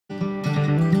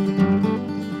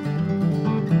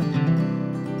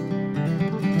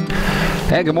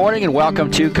Hey, good morning and welcome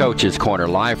to Coach's Corner,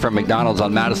 live from McDonald's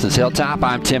on Madison's Hilltop.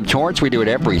 I'm Tim Torrance. We do it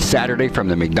every Saturday from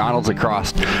the McDonald's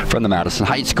across from the Madison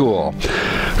High School.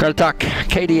 We're going to talk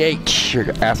KDH,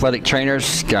 your athletic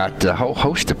trainers. Got a whole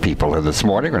host of people here this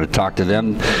morning. We're going to talk to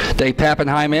them. Dave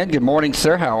Pappenheim in. Good morning,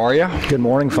 sir. How are you? Good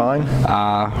morning. Fine.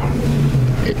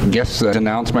 I guess the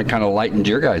announcement kind of lightened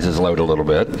your guys' load a little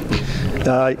bit.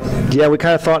 Yeah, we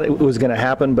kind of thought it was going to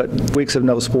happen, but weeks of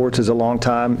no sports is a long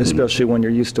time, especially when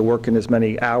you're used to working as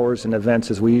many hours and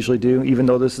events as we usually do. Even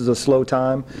though this is a slow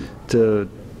time, to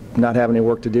not have any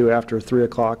work to do after 3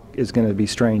 o'clock is going to be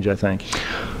strange, I think.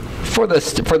 For the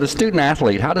student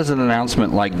athlete, how does an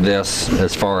announcement like this,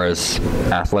 as far as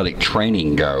athletic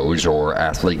training goes, or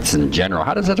athletes in general,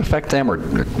 how does it affect them, or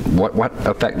what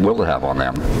effect will it have on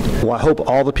them? Well, I hope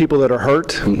all the people that are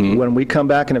hurt, when we come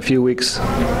back in a few weeks,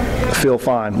 feel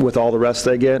fine with all the rest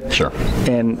they get. Sure.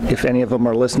 And if any of them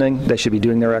are listening, they should be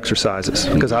doing their exercises,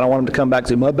 because I don't want them to come back and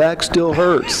say, my back still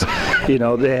hurts. You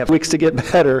know, they have weeks to get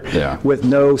better with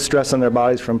no stress on their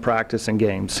bodies from practice and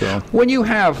games. So when you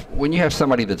have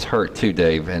somebody that's hurt too,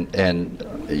 Dave, and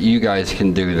you guys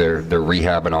can do their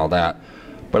rehab and all that,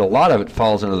 but a lot of it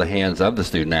falls into the hands of the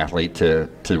student athlete to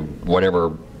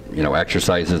whatever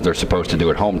exercises they're supposed to do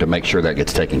at home to make sure that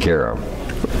gets taken care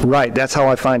of. Right. That's how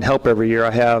I find help every year.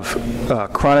 I have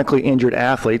chronically injured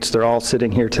athletes. They're all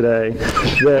sitting here today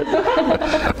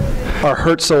that are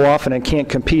hurt so often and can't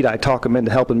compete. I talk them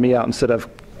into helping me out instead of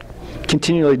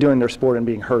continually doing their sport and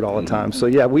being hurt all the time. So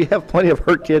yeah, we have plenty of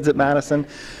hurt kids at Madison.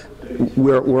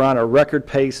 We're on a record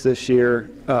pace this year.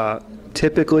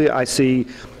 Typically, I see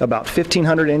about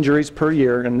 1,500 injuries per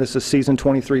year, and this is season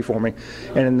 23 for me.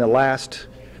 And in the last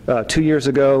 2 years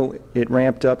ago, it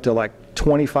ramped up to like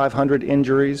 2,500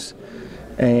 injuries,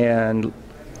 and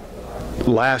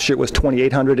last year it was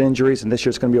 2,800 injuries, and this year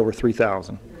it's going to be over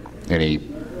 3,000. Any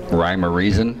rhyme or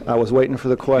reason? I was waiting for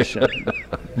the question.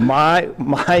 My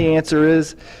answer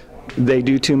is they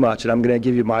do too much, and I'm going to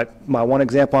give you my one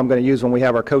example I'm going to use when we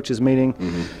have our coaches meeting.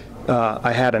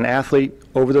 I had an athlete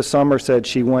over the summer said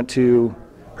she went to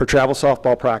her travel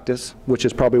softball practice, which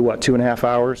is probably, 2.5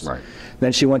 hours. Right.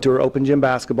 Then she went to her open gym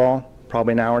basketball,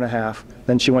 probably an hour and a half.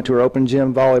 Then she went to her open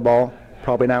gym volleyball,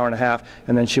 probably an hour and a half.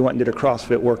 And then she went and did a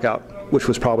CrossFit workout, which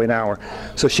was probably an hour.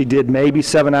 So she did maybe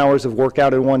 7 hours of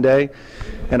workout in one day.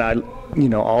 And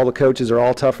all the coaches are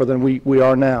all tougher than we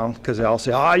are now, because they all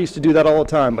say, I used to do that all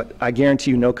the time. But I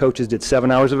guarantee you no coaches did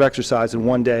 7 hours of exercise in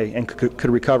one day and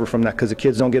could recover from that, because the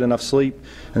kids don't get enough sleep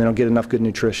and they don't get enough good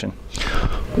nutrition.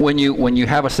 When you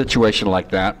have a situation like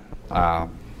that,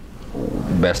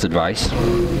 best advice?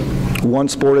 One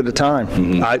sport at a time.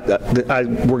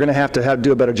 We're going to have to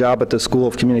do a better job at the school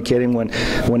of communicating. When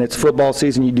it's football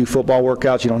season, you do football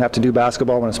workouts. You don't have to do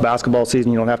basketball. When it's basketball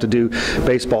season, you don't have to do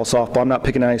baseball, softball. I'm not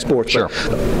picking any sports. Sure.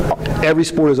 But every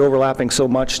sport is overlapping so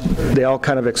much. They all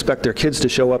kind of expect their kids to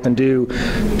show up and do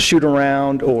shoot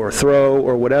around or throw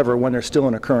or whatever when they're still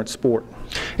in a current sport.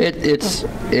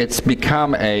 It's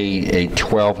become a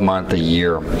 12-month a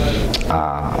year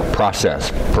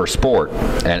process per sport,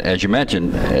 and as you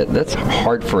mentioned, that's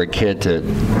hard for a kid to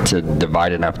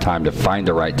divide enough time to find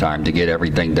the right time to get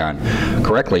everything done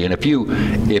correctly. And if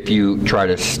you try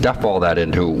to stuff all that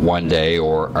into one day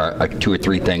or 2 or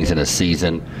 3 things in a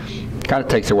season, kind of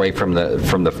takes away from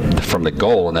the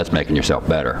goal, and that's making yourself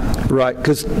better. Right,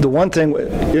 because the one thing,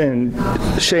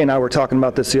 and Shay and I were talking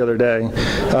about this the other day,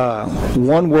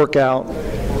 one workout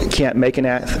can't make an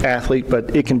athlete,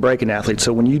 but it can break an athlete.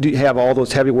 So when you have all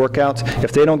those heavy workouts,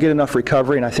 if they don't get enough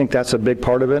recovery, and I think that's a big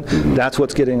part of it, that's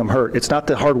what's getting them hurt. It's not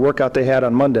the hard workout they had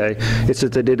on Monday, it's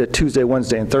that they did it Tuesday,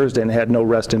 Wednesday, and Thursday, and they had no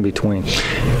rest in between.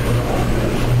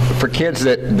 For kids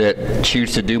that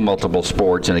choose to do multiple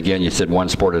sports, and again, you said one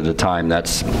sport at a time,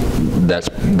 that's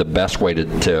the best way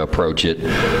to approach it.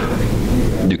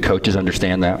 Do coaches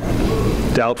understand that?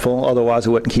 Doubtful, otherwise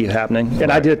it wouldn't keep happening. And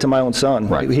right. I did it to my own son.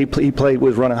 Right. He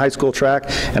was running high school track,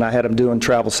 and I had him doing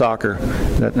travel soccer.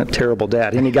 That terrible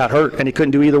dad. And he got hurt, and he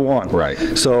couldn't do either one. Right.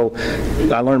 So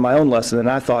I learned my own lesson, and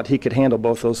I thought he could handle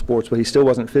both those sports, but he still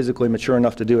wasn't physically mature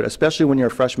enough to do it, especially when you're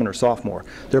a freshman or sophomore.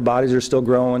 Their bodies are still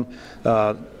growing.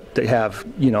 They have,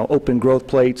 open growth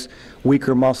plates,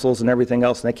 weaker muscles, and everything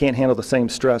else, and they can't handle the same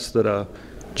stress that a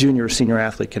junior or senior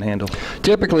athlete can handle.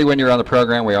 Typically, when you're on the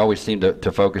program, we always seem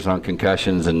to focus on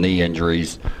concussions and knee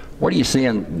injuries. What are you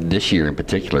seeing this year in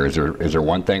particular? Is there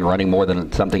one thing running more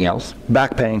than something else?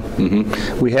 Back pain.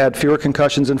 We had fewer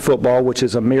concussions in football, which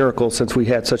is a miracle since we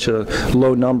had such a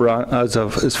low number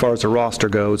as far as the roster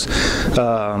goes.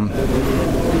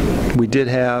 We did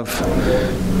have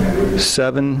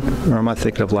 7, or am I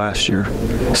thinking of last year?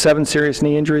 7 serious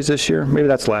knee injuries this year. Maybe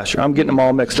that's last year. I'm getting them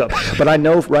all mixed up. But I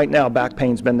know right now back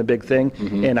pain's been the big thing,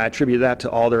 and I attribute that to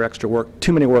all their extra work.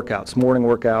 Too many workouts, morning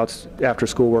workouts, after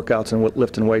school workouts, and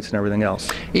lifting weights and everything else.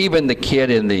 Even the kid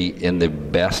in the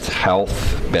best health,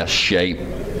 best shape,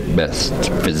 best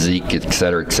physique, et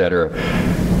cetera,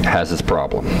 has this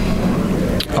problem.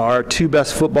 Our 2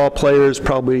 best football players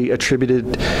probably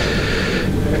attributed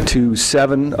to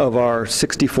 7 of our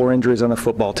 64 injuries on the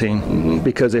football team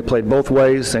because they played both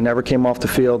ways. They never came off the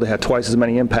field. They had twice as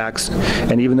many impacts.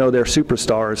 And even though they're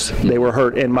superstars, they were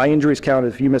hurt. And my injuries count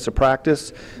if you miss a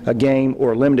practice, a game,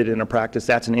 or limited in a practice,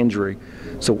 that's an injury.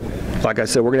 So, like I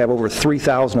said, we're going to have over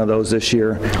 3,000 of those this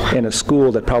year in a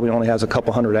school that probably only has a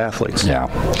couple hundred athletes. Yeah.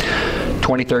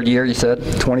 23rd year, you said?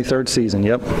 23rd season,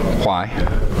 yep. Why?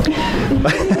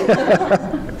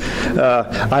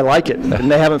 I like it, and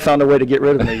they haven't found a way to get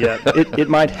rid of me yet. It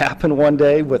might happen one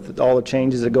day with all the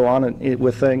changes that go on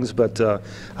with things, but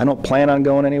I don't plan on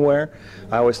going anywhere.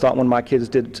 I always thought when my kids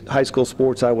did high school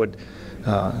sports, I would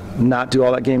not do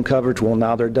all that game coverage. Well,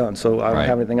 now they're done, so I don't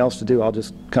have anything else to do. I'll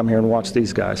just come here and watch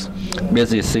these guys.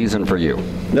 Busiest season for you?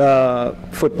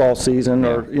 Football season,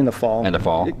 or in the fall. In the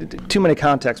fall. Too many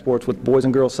contact sports with boys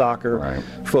and girls soccer,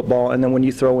 football, and then when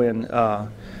you throw in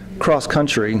cross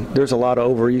country, there's a lot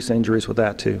of overuse injuries with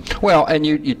that too. Well, and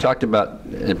you talked about,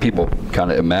 and people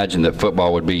kind of imagine that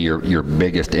football would be your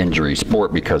biggest injury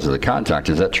sport because of the contact.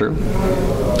 Is that true?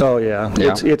 Oh yeah.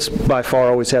 It's by far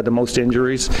always had the most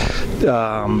injuries.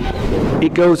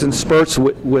 It goes in spurts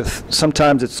with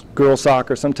sometimes it's girls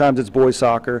soccer, sometimes it's boys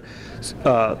soccer.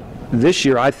 This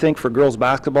year, I think for girls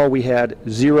basketball, we had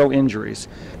 0 injuries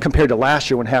compared to last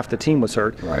year when half the team was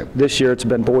hurt. This year, it's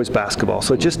been boys basketball.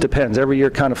 So it just depends. Every year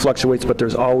kind of fluctuates, but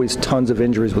there's always tons of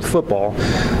injuries with football,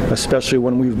 especially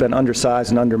when we've been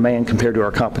undersized and undermanned compared to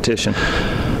our competition.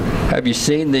 Have you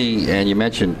seen and you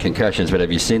mentioned concussions, but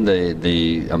have you seen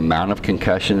the amount of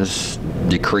concussions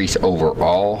decrease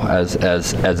overall as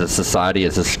a society,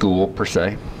 as a school per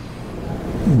se?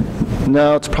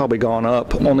 No, it's probably gone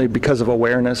up, only because of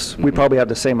awareness. We probably have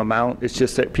the same amount. It's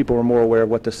just that people are more aware of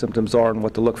what the symptoms are and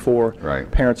what to look for.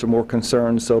 Parents are more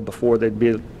concerned, so before they'd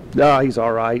be, he's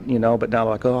all right, but now they're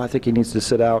like, I think he needs to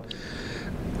sit out.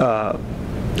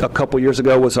 A couple years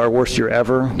ago was our worst year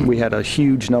ever. We had a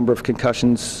huge number of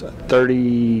concussions,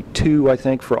 32, I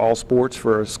think, for all sports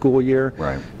for a school year.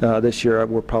 This year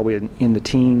we're probably in the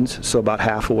teens, so about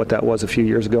half of what that was a few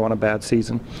years ago on a bad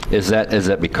season. Is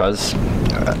that because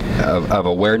of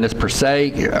awareness per se?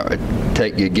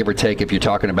 Give or take, if you're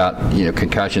talking about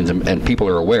concussions and people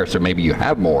are aware, so maybe you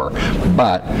have more,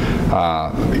 but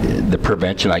the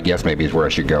prevention, I guess, maybe is where I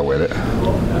should go with it.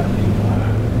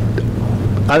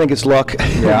 I think it's luck.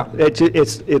 Yeah.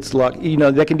 It's luck.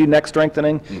 They can do neck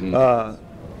strengthening,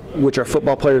 which our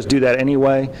football players do that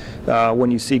anyway.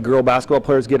 When you see girl basketball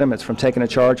players get them, it's from taking a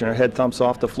charge and their head thumps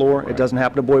off the floor. It doesn't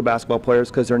happen to boy basketball players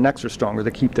because their necks are stronger.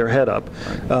 They keep their head up.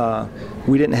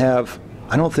 We didn't have,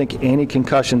 I don't think, any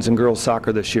concussions in girls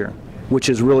soccer this year, which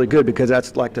is really good because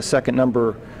that's like the second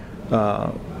number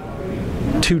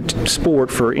 2 sport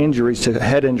for injuries to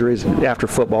head injuries after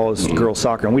football is girls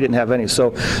soccer, and we didn't have any.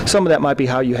 So some of that might be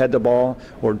how you head the ball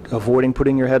or avoiding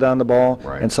putting your head on the ball,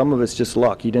 and some of it's just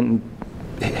luck. You didn't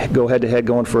go head-to-head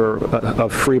going for a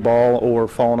free ball or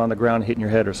falling on the ground and hitting your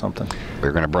head or something.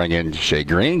 We're going to bring in Shay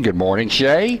Green. Good morning,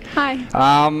 Shay. Hi.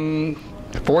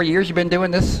 4 years you've been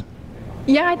doing this?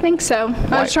 Yeah, I think so.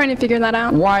 I was trying to figure that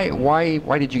out.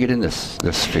 Why did you get in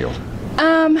this field?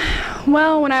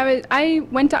 Well, when I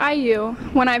went to IU.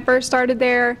 When I first started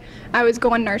there, I was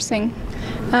going nursing.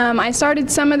 I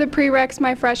started some of the prereqs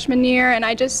my freshman year, and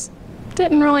I just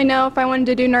didn't really know if I wanted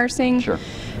to do nursing. Sure.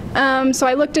 So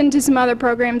I looked into some other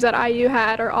programs that IU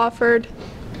had or offered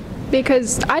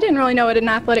because I didn't really know what an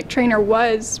athletic trainer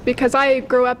was because I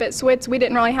grew up at Switz. We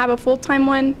didn't really have a full-time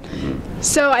one.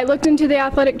 So I looked into the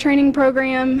athletic training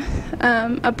program,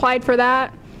 applied for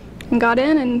that, and got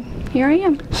in, and here I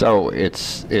am. So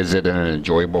is it an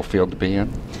enjoyable field to be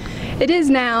in? It is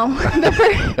now.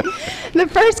 The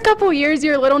first couple years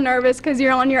you're a little nervous because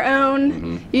you're on your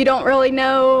own. You don't really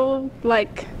know,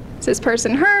 like, is this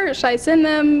person hurt? Should I send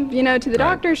them, to the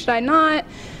doctor? Should I not?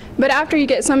 But after you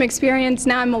get some experience,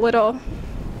 now I'm a little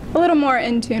more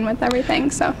in tune with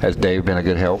everything. So. Has Dave been a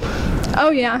good help? Oh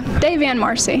yeah, Dave and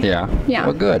Marcy. Yeah.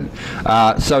 Well, good.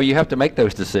 So you have to make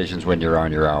those decisions when you're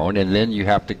on your own, and then you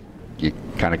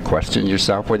kind of question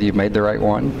yourself whether you've made the right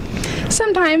one?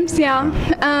 Sometimes, yeah.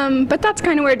 But that's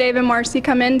kind of where Dave and Marcy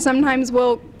come in. Sometimes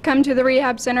we'll come to the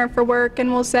rehab center for work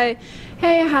and we'll say,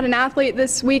 hey, I had an athlete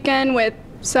this weekend with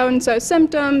so-and-so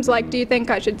symptoms, like, do you think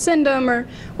I should send them, or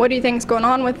what do you think's going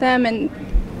on with them? And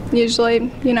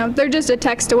usually, you know, they're just a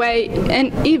text away,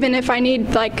 and even if I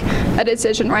need, like, a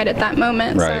decision right at that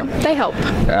moment, Right. so they help.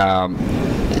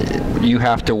 You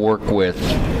have to work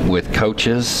with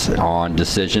coaches on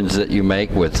decisions that you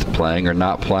make with playing or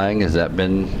not playing. Has that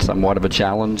been somewhat of a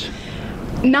challenge?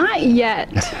 Not yet.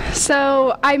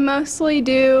 So I mostly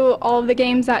do all of the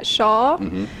games at Shaw.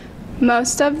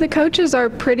 Most of the coaches are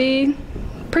pretty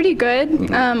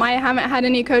good. I haven't had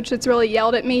any coach that's really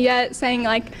yelled at me yet saying,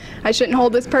 like, I shouldn't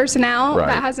hold this person out. Right.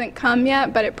 That hasn't come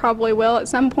yet, but it probably will at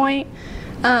some point.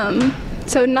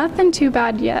 So nothing too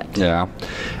bad yet. Yeah,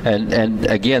 and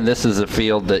again, this is a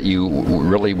field that you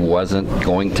really wasn't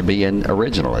going to be in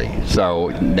originally. So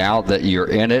now that you're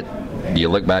in it, you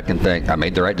look back and think, I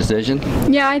made the right decision?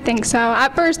 Yeah, I think so.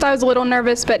 At first I was a little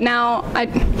nervous, but now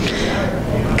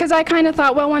because I kind of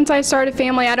thought, well, once I start a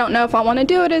family, I don't know if I want to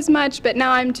do it as much, but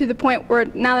now I'm to the point where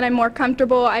now that I'm more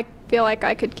comfortable, I feel like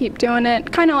I could keep doing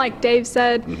it. Kind of like Dave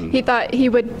said, he thought he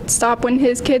would stop when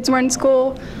his kids were in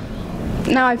school.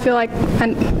 Now I feel like,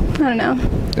 I don't know.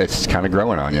 It's kind of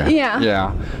growing on you. Yeah.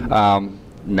 Yeah.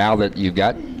 Now that you've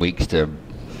got weeks to,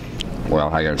 well,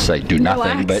 I gotta say, do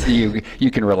nothing, Relax. but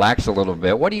you can relax a little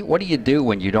bit. What do you do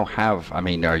when you don't have? I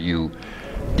mean, do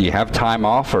you have time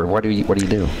off, or what do you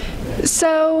do?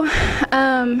 So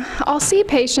I'll see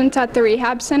patients at the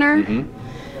rehab center.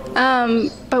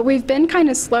 But we've been kind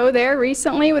of slow there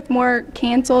recently with more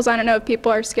cancels. I don't know if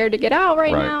people are scared to get out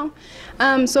right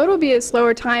now. So it'll be a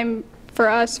slower time for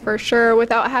us for sure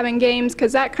without having games,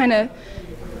 because that kind of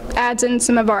adds in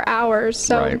some of our hours.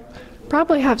 So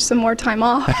probably have some more time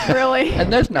off, really.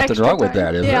 And there's nothing wrong with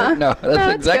that, is there? No,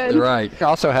 that's exactly good. right. We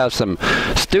also have some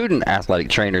student athletic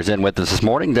trainers in with us this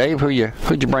morning. Dave,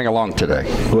 who'd you bring along today?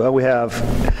 Well, we have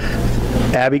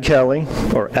Abby Kelly,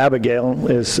 or Abigail,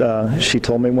 is she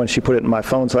told me when she put it in my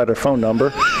phone, so I had her phone number.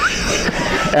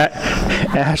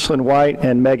 Ashlyn White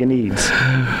and Megan Eads.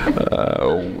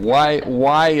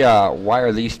 Why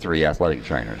are these three athletic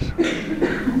trainers?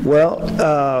 Well,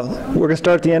 we're going to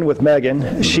start at the end with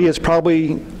Megan. She is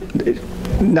probably,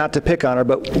 not to pick on her,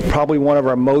 but probably one of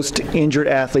our most injured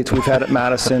athletes we've had at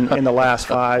Madison in the last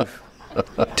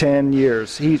 5-10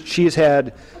 years. She has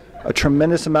had a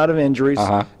tremendous amount of injuries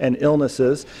and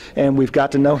illnesses, and we've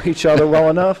got to know each other well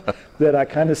enough that I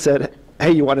kind of said,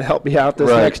 hey, you want to help me out this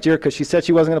next year? Because she said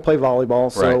she wasn't going to play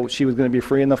volleyball, so she was going to be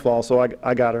free in the fall, so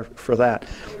I got her for that.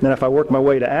 And then if I work my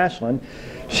way to Ashlyn,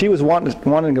 she was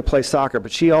wanting to play soccer,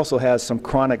 but she also has some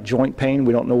chronic joint pain.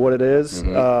 We don't know what it is,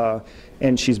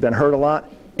 and she's been hurt a lot.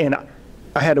 And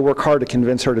I had to work hard to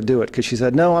convince her to do it, because she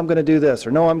said, no, I'm going to do this,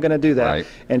 or no, I'm going to do that.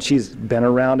 And she's been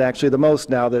around actually the most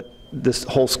now that this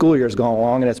whole school year has gone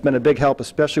along, and it's been a big help,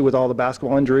 especially with all the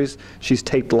basketball injuries. She's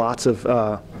taped lots of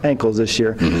ankles this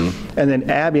year. And then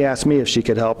Abby asked me if she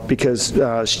could help, because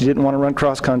she didn't want to run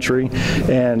cross country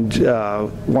and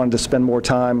wanted to spend more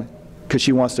time, because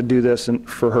she wants to do this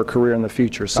for her career in the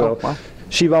future. So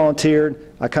she volunteered.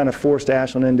 I kind of forced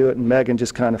Ashlyn into it, and Megan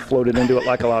just kind of floated into it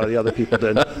like a lot of the other people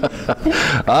did. All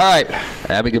right,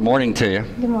 Abby, good morning to you.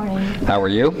 Good morning. How are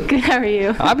you? Good, how are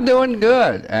you? I'm doing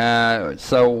good.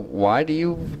 So why do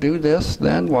you do this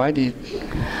then? Why do you?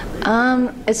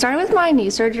 It started with my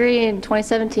knee surgery in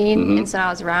 2017, and so I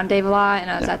was around Dave a lot,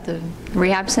 and I was at the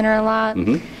rehab center a lot.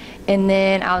 And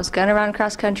then I was going to run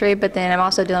cross country, but then I'm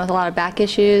also dealing with a lot of back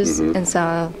issues, and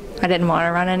so I didn't want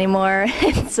to run anymore.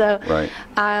 And so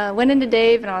I went into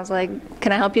Dave, and I was like,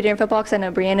 can I help you during football? Because I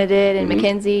know Brianna did, and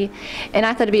Mackenzie. And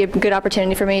I thought it'd be a good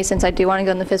opportunity for me, since I do want to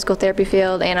go in the physical therapy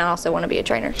field, and I also want to be a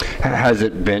trainer. Has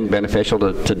it been beneficial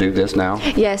to do this now?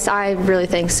 Yes, I really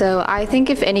think so. I think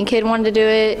if any kid wanted to do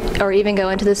it, or even go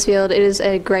into this field, it is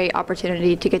a great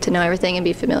opportunity to get to know everything and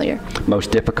be familiar.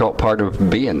 Most difficult part of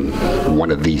being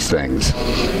one of these things?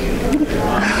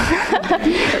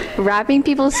 Wrapping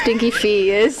people's stinky feet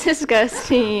is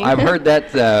disgusting. I've heard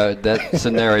that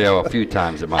scenario a few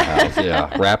times at my house.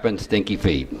 Yeah, wrapping stinky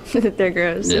feet. They're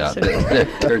gross. Yeah,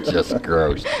 they're just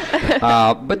gross.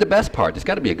 But the best part, there's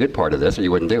got to be a good part of this, or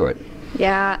you wouldn't do it.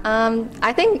 Yeah,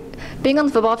 I think being on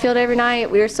the football field every night,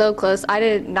 we were so close. I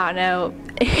did not know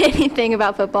anything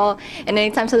about football, and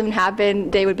anytime something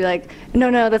happened, Dave would be like,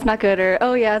 no, that's not good, or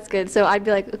oh yeah, that's good. So I'd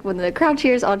be like, when the crowd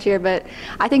cheers, I'll cheer. But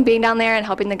I think being down there and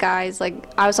helping the guys, like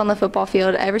I was on the football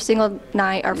field every single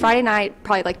night, or Friday night,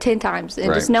 probably like 10 times,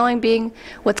 and just knowing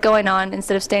what's going on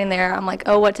instead of standing there, I'm like,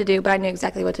 oh, what to do, but I knew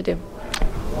exactly what to do.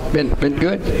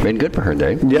 been good for her,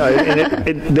 Dave. Yeah,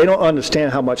 and they don't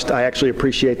understand how much I actually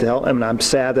appreciate the help. I mean, I'm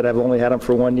sad that I've only had them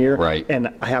for 1 year, Right. and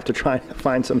I have to try and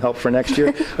find some help for next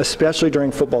year, especially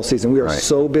during football season. We are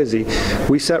so busy.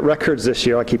 We set records this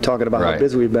year. I keep talking about how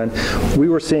busy we've been. We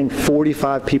were seeing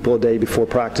 45 people a day before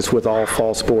practice with all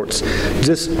fall sports.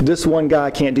 This one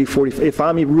guy can't do 40. If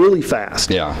I'm really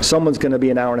fast, someone's going to be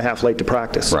an hour and a half late to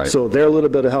practice. Right. So their little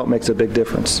bit of help makes a big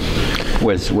difference.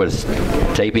 Was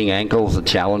taping ankles a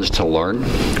challenge to learn?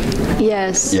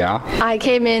 Yes. Yeah? I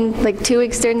came in like 2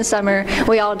 weeks during the summer.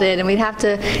 We all did, and we'd have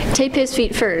to tape his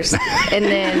feet first, and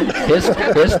then his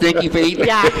stinky feet.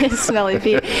 Yeah, his smelly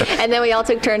feet. And then we all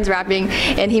took turns wrapping,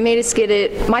 and he made us get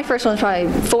it. My first one was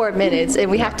probably 4 minutes, and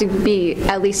we have to be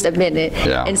at least a minute.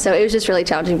 Yeah. And so it was just really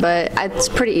challenging, but it's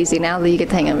pretty easy now that you get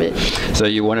the hang of it. So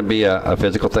you want to be a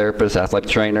physical therapist, athletic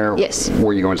trainer? Yes. Where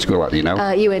are you going to school at? Do you know?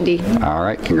 UND. All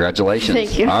right. Congratulations.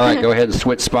 Thank you. All right. Go ahead and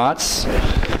switch spots.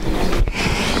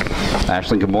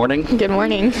 Ashley, good morning. Good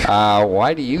morning.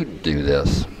 Why do you do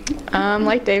this?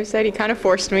 Like Dave said, he kind of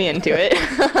forced me into it.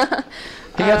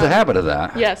 He has a habit of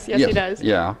that. Yes, he does.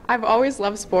 Yeah. I've always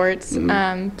loved sports.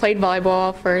 Played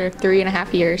volleyball for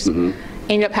 3.5 years.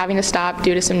 Ended up having to stop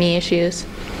due to some knee issues.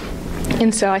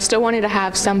 And so I still wanted to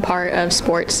have some part of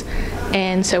sports.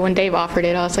 And so when Dave offered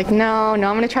it, I was like, no, I'm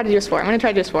going to try to do a sport. I'm going to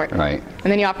try to do a sport. Right.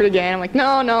 And then he offered again. I'm like, no,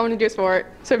 I'm going to do a sport.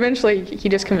 So eventually he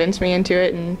just convinced me into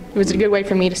it, and it was a good way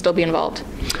for me to still be involved.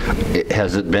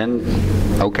 Has it been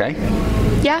okay?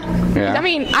 Yeah. I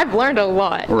mean, I've learned a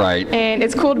lot. Right. And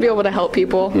it's cool to be able to help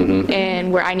people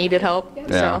and where I needed help. Yeah.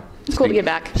 So it's cool to get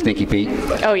back. Stinky feet?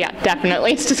 Oh, yeah,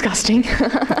 definitely. It's disgusting.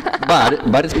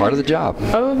 But it's part of the job.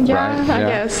 Oh, yeah, right? I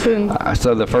guess. And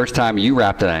so the first time you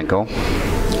wrapped an ankle,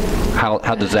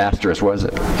 how disastrous was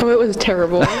it? oh, it was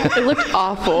terrible. It looked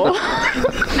awful.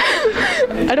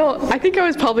 I think I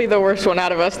was probably the worst one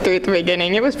out of us three at the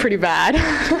beginning. It was pretty bad.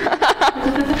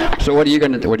 So what are you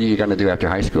gonna do after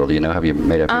high school? Do you know? Have you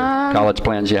made up your college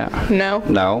plans yet? No.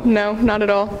 No? No, not at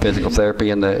all. Physical therapy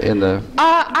in the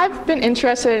I've been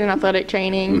interested in athletic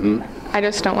training. I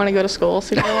just don't want to go to school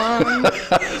super long.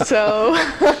 So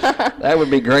that would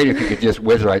be great if you could just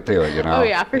whiz right through it, you know. Oh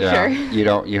yeah, for sure.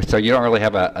 So you don't really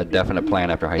have a definite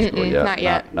plan after high school yet. Not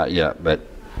yet. Not yet. But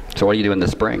so what are you doing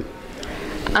this spring?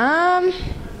 I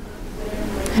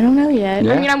don't know yet.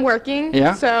 Yeah? I mean, I'm working.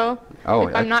 Yeah? So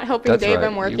if I'm not helping that's Dave, right.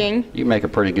 I'm working. You make a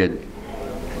pretty good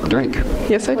drink.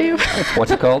 Yes, I do.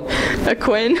 What's it called? A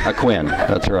Quinn. A Quinn.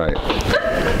 That's right.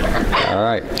 All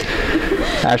right.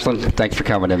 Ashlyn, thanks for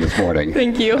coming in this morning.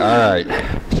 Thank you. All right.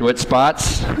 Switch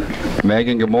spots.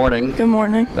 Megan, good morning. Good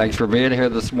morning. Thanks for being here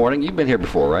this morning. You've been here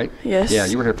before, right? Yes. Yeah,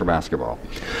 you were here for basketball.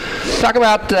 Talk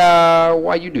about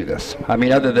why you do this. I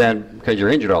mean, other than because you're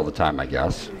injured all the time, I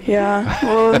guess. Yeah,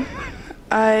 well,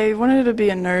 I wanted to be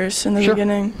a nurse in the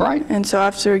beginning. Right. And so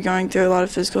after going through a lot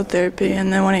of physical therapy,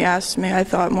 and then when he asked me, I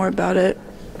thought more about it.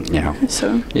 Yeah.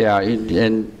 So. Yeah,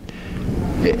 and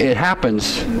it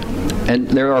happens, and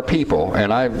there are people,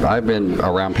 and I've been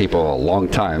around people a long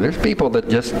time. There's people that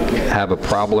just have a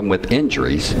problem with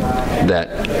injuries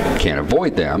that can't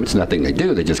avoid them. It's nothing they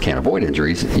do. They just can't avoid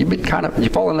injuries. You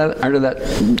fall under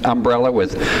that umbrella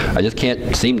with, I just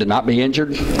can't seem to not be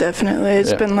injured. Definitely.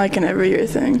 It's been like an every year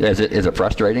thing. Is it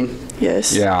frustrating?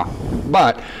 Yes. Yeah.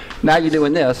 But now you're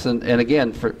doing this, and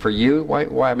again, for you,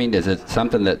 why? I mean, is it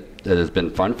something that has been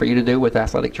fun for you to do with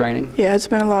athletic training? Yeah, it's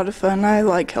been a lot of fun. I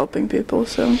like helping people,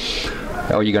 so.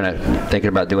 Are you thinking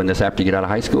about doing this after you get out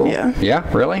of high school? Yeah.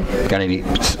 Yeah, really? Got any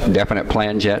definite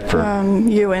plans yet for?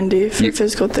 UND for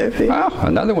physical therapy. Oh,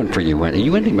 another one for you.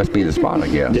 UND must be the spot, I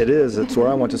guess. It is. It's where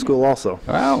I went to school also.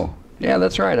 Oh, yeah,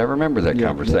 that's right. I remember that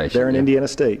conversation. They're in Indiana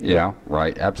State. Yeah,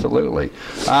 right. Absolutely.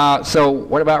 So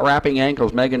what about wrapping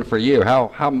ankles, Megan, for you?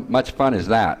 How much fun is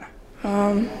that?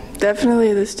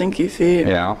 Definitely the stinky feet.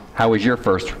 Yeah. How was your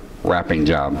first wrapping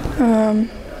job?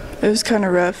 It was kind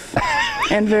of rough,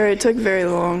 and it took very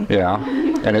long. Yeah.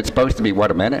 And it's supposed to be,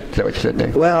 what, a minute? Is that what you said,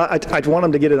 Dave? Well, I'd want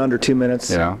them to get it under 2 minutes.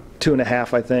 Yeah.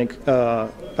 2.5, I think.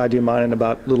 I do mine in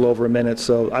about a little over a minute,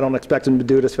 so I don't expect them to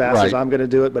do it as fast as I'm going to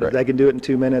do it, but if they can do it in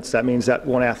 2 minutes, that means that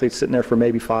one athlete's sitting there for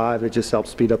maybe 5. It just helps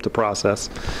speed up the process.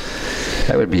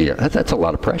 That would be, that's a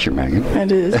lot of pressure, Megan.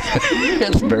 It is.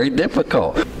 It's very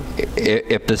difficult.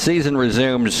 If the season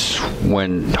resumes,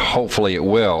 when hopefully it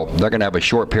will, they're going to have a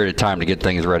short period of time to get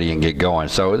things ready and get going.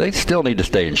 So they still need to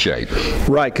stay in shape.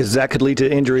 Right, because that could lead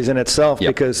to injuries in itself.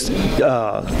 Because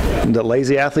the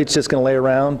lazy athlete's just going to lay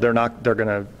around. They're going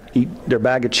to eat their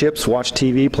bag of chips, watch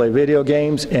TV, play video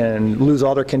games, and lose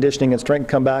all their conditioning and strength,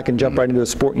 come back and jump right into a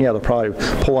sport. And they'll probably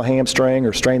pull a hamstring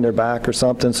or strain their back or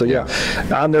something. So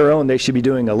on their own, they should be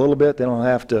doing a little bit. They don't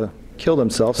have to kill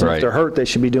themselves. So Right. if they're hurt, they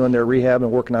should be doing their rehab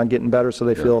and working on getting better so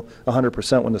they feel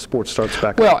 100% when the sport starts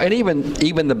back Well, up. and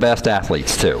even the best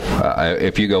athletes too.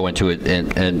 If you go into it,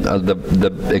 and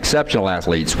the exceptional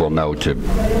athletes will know to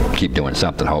keep doing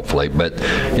something, hopefully. But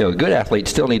good athletes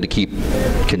still need to keep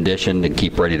conditioned and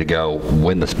keep ready to go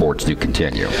when the sports do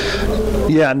continue.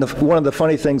 Yeah, and one of the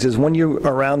funny things is when you're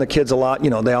around the kids a lot,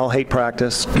 they all hate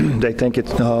practice. They think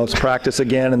it's practice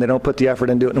again, and they don't put the effort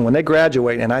into it. And when they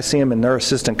graduate, and I see them and their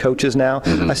assistant coaches now,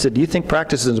 I said, do you think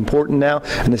practice is important now?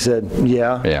 And they said,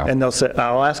 yeah. And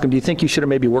I'll ask them, do you think you should have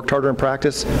maybe worked harder in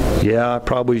practice? Yeah, I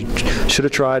probably should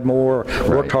have tried more,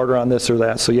 worked harder on this or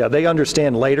that. So yeah, they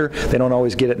understand later. They don't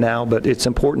always get it now, but it's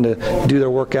important to do their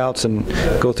workouts and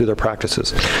go through their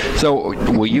practices. So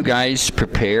will you guys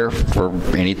prepare for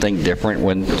anything different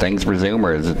when things resume,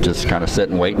 or is it just kind of sit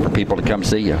and wait for people to come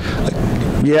see you?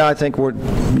 Yeah, I think we've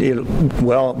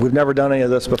never done any of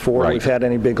this before. Right. We've had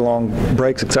any big long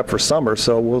breaks except for summer,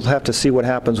 so we'll have to see what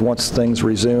happens once things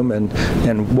resume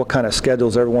and what kind of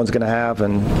schedules everyone's going to have.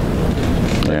 And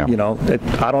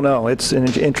I don't know. It's an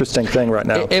interesting thing right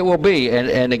now. It will be,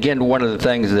 and again, one of the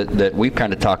things that we've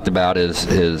kind of talked about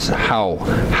is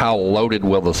how loaded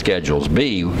will the schedules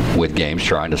be with games,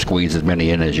 trying to squeeze as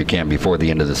many in as you can before the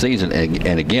end of the season.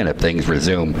 And again, if things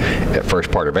resume at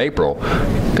first part of April,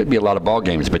 could be a lot of ball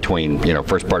games between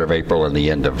first part of April and the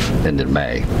end of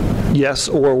May. Yes,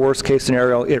 or worst case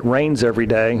scenario, it rains every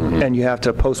day, and you have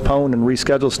to postpone and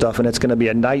reschedule stuff, and it's going to be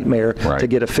a nightmare to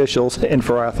get officials and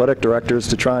for our athletic directors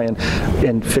to try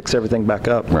and fix everything back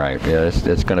up. Right. Yeah,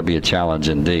 it's going to be a challenge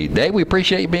indeed. Dave, we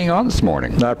appreciate you being on this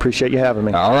morning. I appreciate you having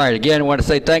me. All right. Again, I want to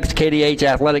say thanks to KDH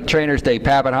athletic trainers Dave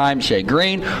Pappenheim, Shay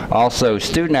Green, also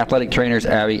student athletic trainers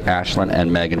Abby, Ashlyn,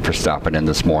 and Megan for stopping in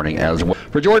this morning as well.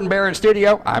 For Jordan Bear in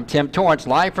studio, I'm Tim Torrance,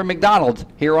 live from McDonald's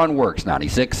here on WORX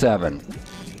 96.7.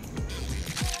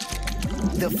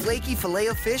 The flaky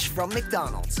Filet-O-Fish from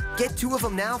McDonald's. Get 2 of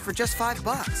them now for just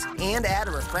 $5 and add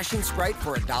a refreshing Sprite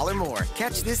for $1 more.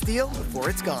 Catch this deal before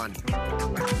it's gone.